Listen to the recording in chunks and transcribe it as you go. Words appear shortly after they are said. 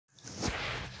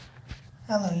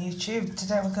Hello YouTube,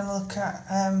 today we're going to look at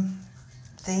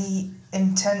the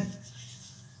intent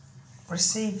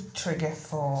receive trigger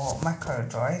for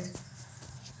MacroDroid.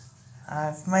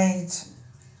 I've made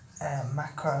a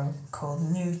macro called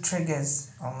new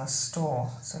triggers on the store,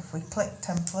 so if we click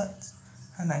templates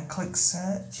and then click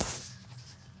search,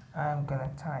 I'm going to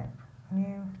type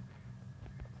new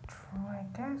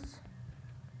triggers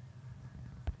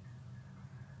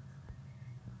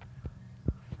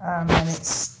and then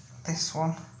it's this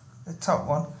one, the top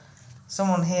one.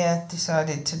 Someone here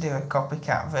decided to do a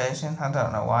copycat version. I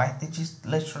don't know why. They just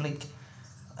literally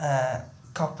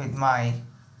copied my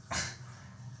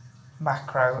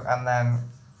macro and then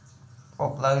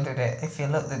uploaded it. If you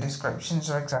look, the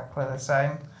descriptions are exactly the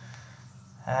same.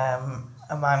 And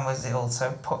mine was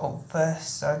also put up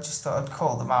first, so I just thought I'd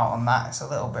call them out on that. It's a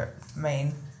little bit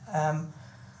mean.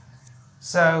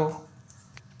 So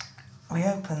we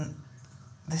open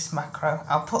this macro.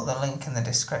 I'll put the link in the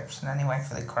description anyway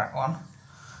for the correct one.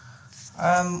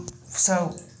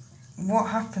 So what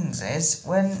happens is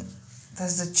when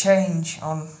there's a change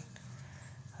on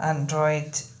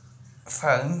Android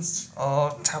phones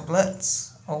or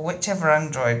tablets or whichever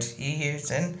Android you're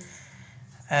using,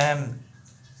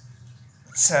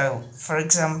 so for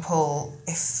example,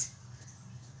 if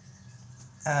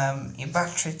your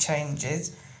battery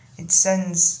changes, it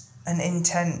sends an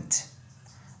intent,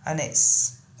 and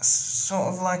it's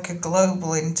sort of like a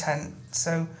global intent,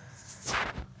 so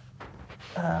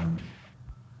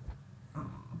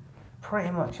pretty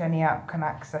much any app can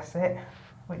access it,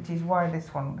 which is why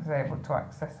this one was able to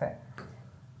access it.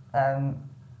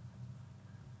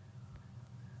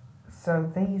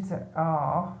 So these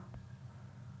are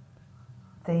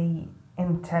the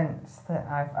intents that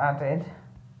I've added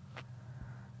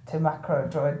to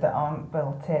MacroDroid that aren't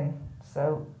built in.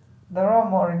 So there are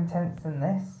more intents than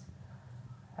this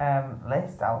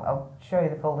list. I'll show you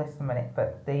the full list in a minute,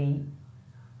 but the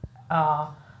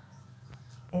are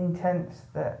intents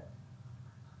that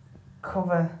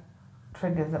cover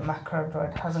triggers that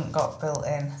MacroDroid hasn't got built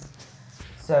in.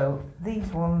 So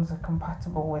these ones are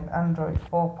compatible with Android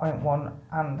 4.1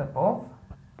 and above.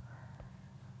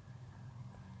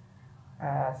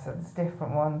 So there's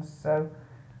different ones. So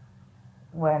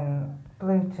when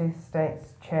Bluetooth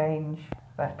states change,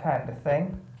 that kind of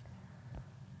thing.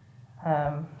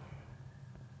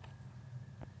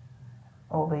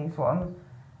 All these ones.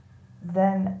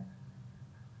 Then,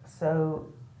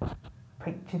 so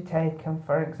picture taken,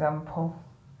 for example.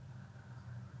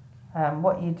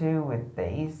 What you do with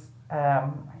these,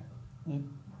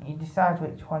 you decide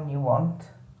which one you want.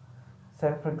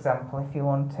 So for example, if you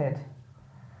wanted,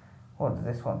 what does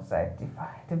this one say?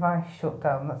 Device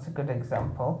shutdown, that's a good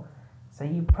example. So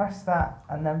you press that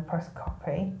and then press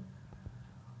copy,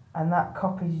 and that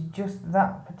copies just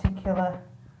that particular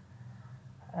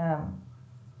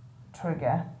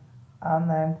trigger, and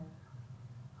then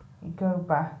you go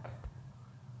back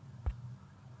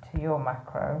to your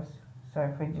macros. So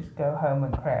if we just go home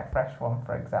and create a fresh one,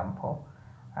 for example,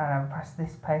 and then press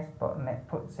this paste button, it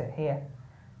puts it here.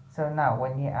 So now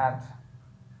when you add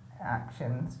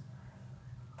actions,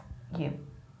 you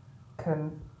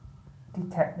can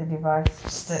detect the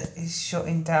device that is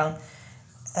shutting down.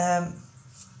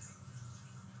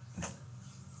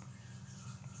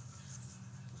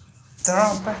 There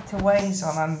are better ways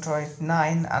on Android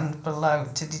 9 and below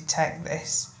to detect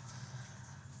this.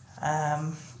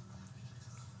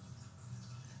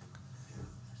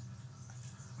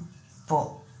 But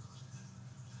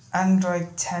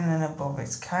Android 10 and above,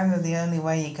 it's kind of the only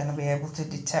way you're going to be able to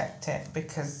detect it,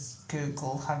 because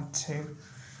Google had to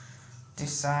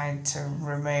decide to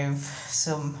remove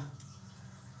some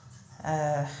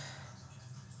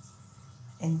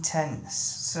intents.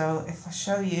 So if I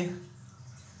show you,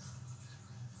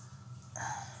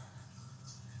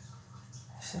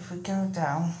 so if we go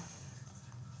down,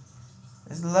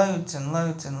 there's loads and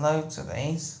loads and loads of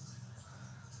these.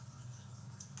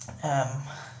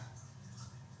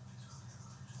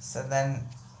 So then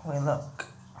we look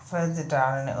further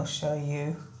down and it'll show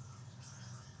you,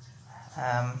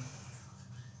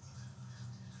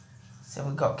 so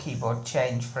we've got keyboard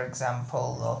change, for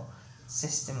example, or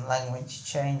system language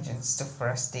change and stuff for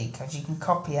SD cards. You can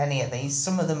copy any of these.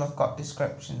 Some of them have got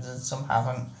descriptions and some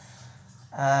haven't.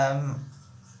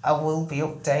 I will be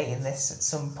updating this at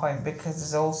some point because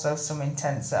there's also some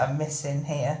intents that are missing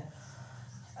here.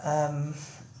 And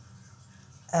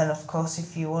of course,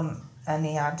 if you want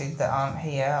any added that aren't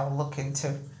here, I'll look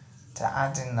into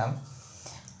adding them.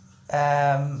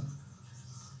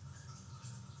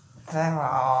 There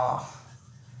are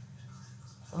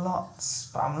lots,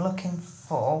 but I'm looking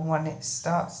for when it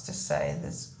starts to say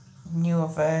there's newer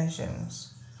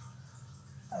versions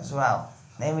as well.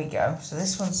 There we go. So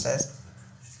this one says,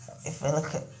 if we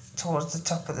look at towards the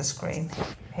top of the screen,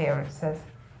 here it says,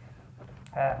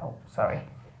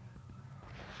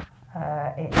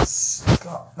 it's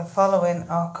got the following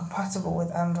are compatible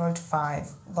with Android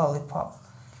 5 Lollipop.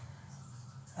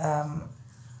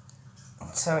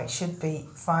 So it should be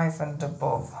 5 and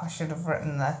above. I should have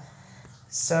written there.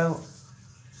 So,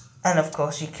 and of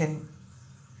course you can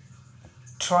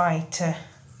try to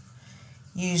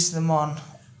use them on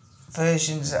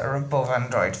versions that are above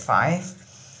Android 5.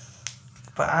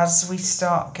 But as we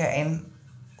start getting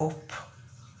up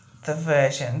the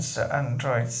versions, so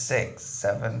Android 6,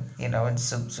 7, and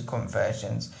subsequent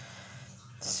versions,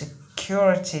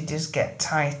 security does get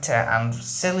tighter and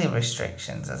silly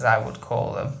restrictions, as I would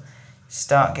call them,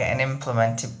 start getting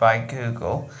implemented by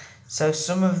Google. So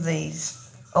some of these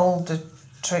older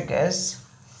triggers,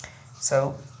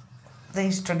 so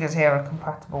these triggers here are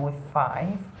compatible with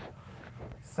 5.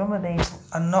 Some of these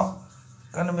are not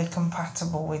going to be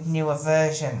compatible with newer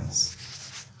versions.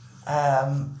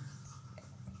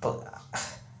 But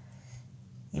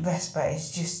your best bet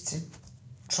is just to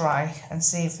try and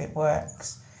see if it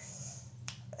works.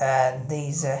 And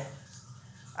these are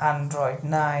Android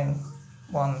 9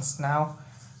 ones now.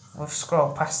 We've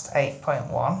scrolled past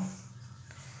 8.1,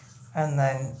 and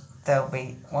then there'll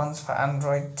be ones for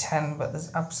Android 10, but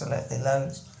there's absolutely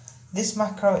loads. This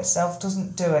macro itself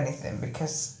doesn't do anything,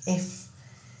 because if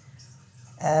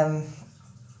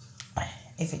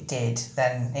it did,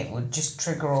 then it would just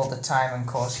trigger all the time and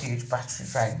cause huge battery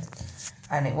drain.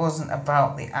 And it wasn't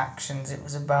about the actions, it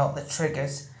was about the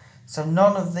triggers. So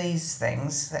none of these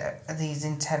things, these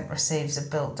intent receives, are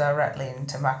built directly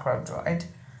into MacroDroid.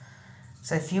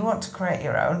 So if you want to create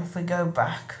your own, if we go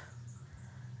back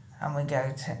and we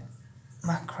go to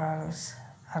macros,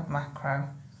 add macro,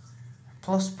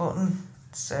 plus button,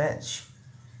 search,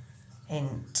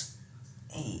 int,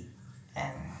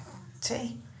 ENT,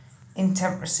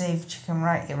 intent received, you can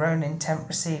write your own intent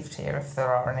received here if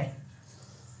there are any.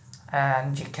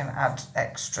 And you can add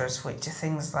extras, which are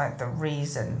things like the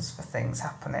reasons for things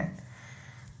happening.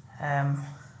 I'll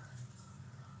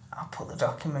put the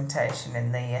documentation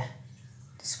in the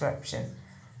description,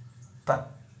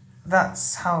 but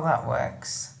that's how that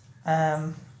works.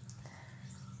 So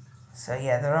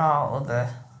yeah, there are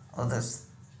others,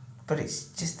 but it's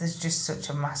just there's just such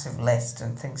a massive list,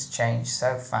 and things change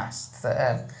so fast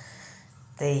that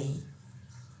the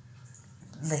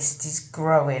list is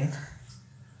growing.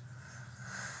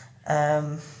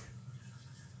 And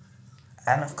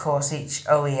of course each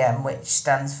OEM, which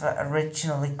stands for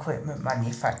Original Equipment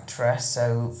Manufacturer,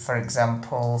 so for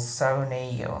example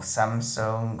Sony or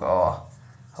Samsung or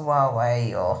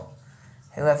Huawei or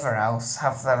whoever else,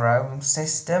 have their own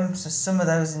system. So some of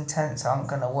those intents aren't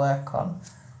going to work on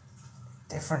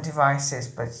different devices,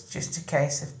 but it's just a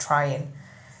case of trying.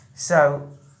 So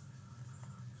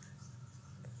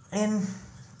in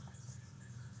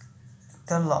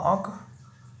the log,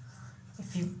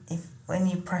 when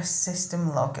you press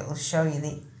system log, it will show you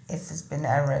if there's been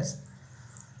errors.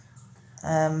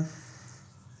 And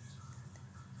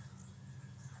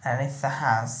if there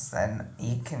has, then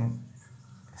you can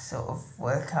sort of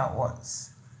work out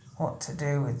what to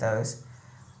do with those.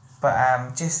 But I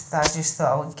just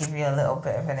thought I would give you a little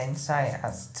bit of an insight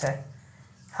as to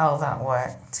how that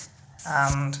worked,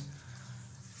 and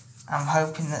I'm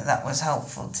hoping that was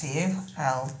helpful to you.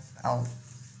 I'll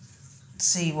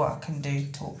see what I can do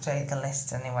to update the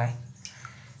list anyway.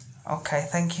 Okay,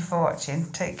 thank you for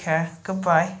watching. Take care.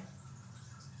 Goodbye.